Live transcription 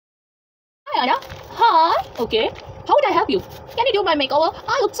Anna. Hi. Okay. How would I help you? Can you do my makeover?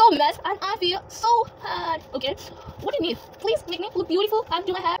 I look so mess and I feel so hard. Okay. What do you need? Please make me look beautiful and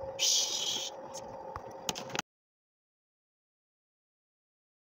do my hair. Shh.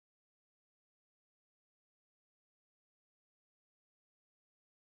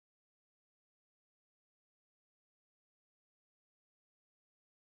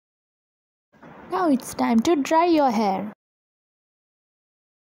 Now it's time to dry your hair.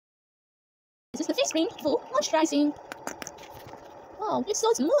 This is the face cream for moisturizing. Wow, it's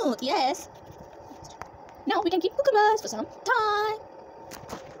so smooth. Yes. Now we can keep cucumbers for some time.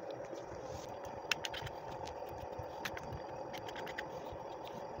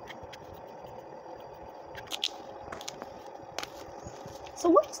 So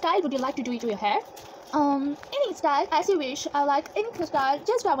what style would you like to do to your hair? Any style as you wish. I like any style,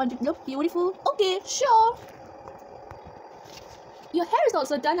 just I want to look beautiful. Okay, sure. Your hair is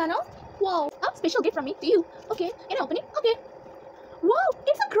also done, Anna. Wow, a special gift from me to you. Okay, can I open it? Okay. Wow,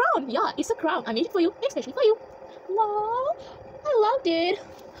 it's a crown. Yeah, it's a crown. I made it for you, especially for you. Wow, I loved it.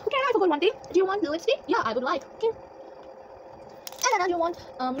 Okay, I forgot one thing. Do you want the lipstick? Yeah, I would like. Okay. And Anna, do you want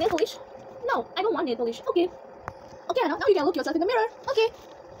nail polish? No, I don't want nail polish. Okay. Okay, Anna, now you can look yourself in the mirror. Okay.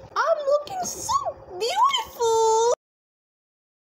 I'm looking so beautiful.